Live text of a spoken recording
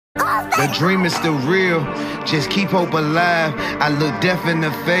The dream is still real, just keep hope alive. I look death in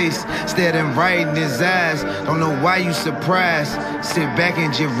the face, staring right in his eyes. Don't know why you surprised, sit back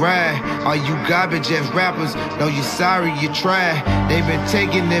and just ride. Are you garbage as rappers? No, you sorry you tried. They been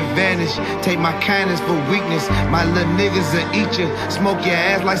taking advantage, take my kindness for weakness. My little niggas will eat you, smoke your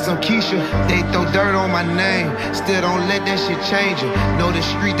ass like some Keisha. They throw dirt on my name, still don't let that shit change you. Know the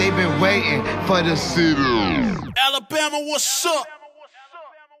street, they been waiting for the city. Alabama, what's up?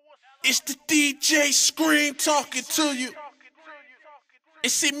 It's the DJ Scream talking to you.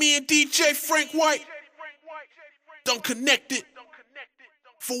 And see, me and DJ Frank White done connected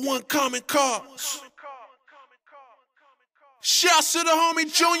for one common cause. Shouts to the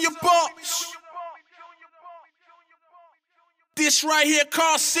homie Junior Boss. This right here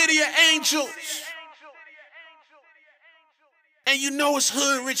called City of Angels. And you know it's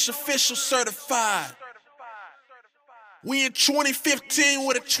Hood Rich Official certified. We in 2015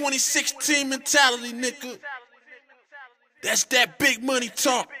 with a 2016 mentality, nigga. That's that big money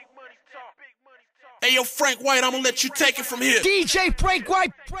talk. Hey, yo, Frank White, I'm gonna let you take it from here. DJ Frank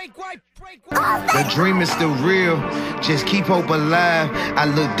White. The dream is still real, just keep hope alive. I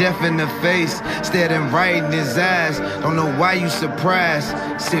look death in the face, staring right in his eyes. Don't know why you surprised,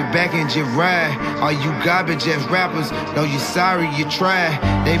 sit back and just ride. Are you garbage as rappers? No, you sorry you tried.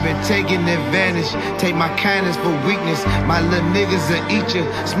 They been taking advantage, take my kindness for weakness. My little niggas will eat you,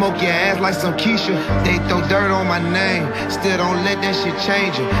 smoke your ass like some Keisha. They throw dirt on my name, still don't let that shit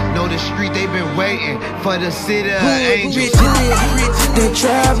change you. Know the street, they been waiting for the city of angels. The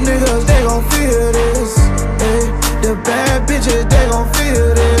trap niggas, they gon' feel this. The bad bitches, they gon'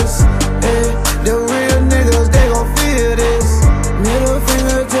 feel this. The real niggas, they gon' feel this. Middle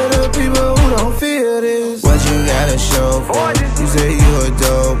finger to the people who don't feel this. What you gotta show for? You say you a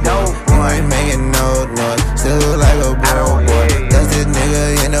dope boy, you ain't making no noise, still look like a broke boy. That's the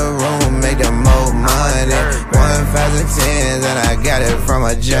nigga in the room, make the most money. 1, 5, and 10s, and I got it from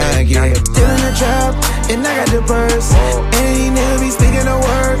a junkie. Still in the trap, and I got the purse. Any nigga be speaking the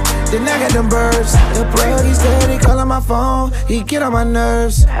word, then I got them birds. The plug, he steady calling my phone, he get on my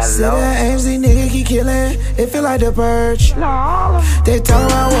nerves. See that Ainsley nigga keep killing, it feel like the purge. They talking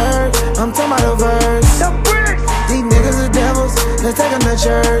about word, I'm talking about the verse. These niggas are devils, let's take them to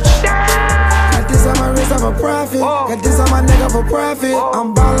church. Got this on my wrist, I'm a prophet. Got this on my neck, I'm a profit.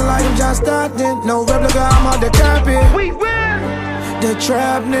 I'm ballin' like I'm John Stockton, no replica, I'm on the carpet. The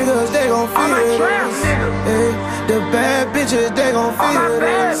trap niggas, they gon' feel this. The bad bitches, they gon' feel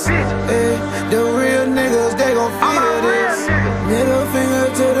this. The real niggas, they gon' feel this. Middle finger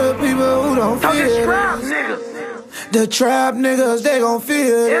to the people who don't feel this. The trap niggas, they gon'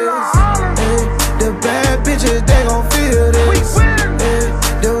 feel this. The bad bitches, they gon' feel this.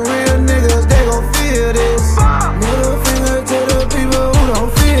 The real niggas, they gon' feel this.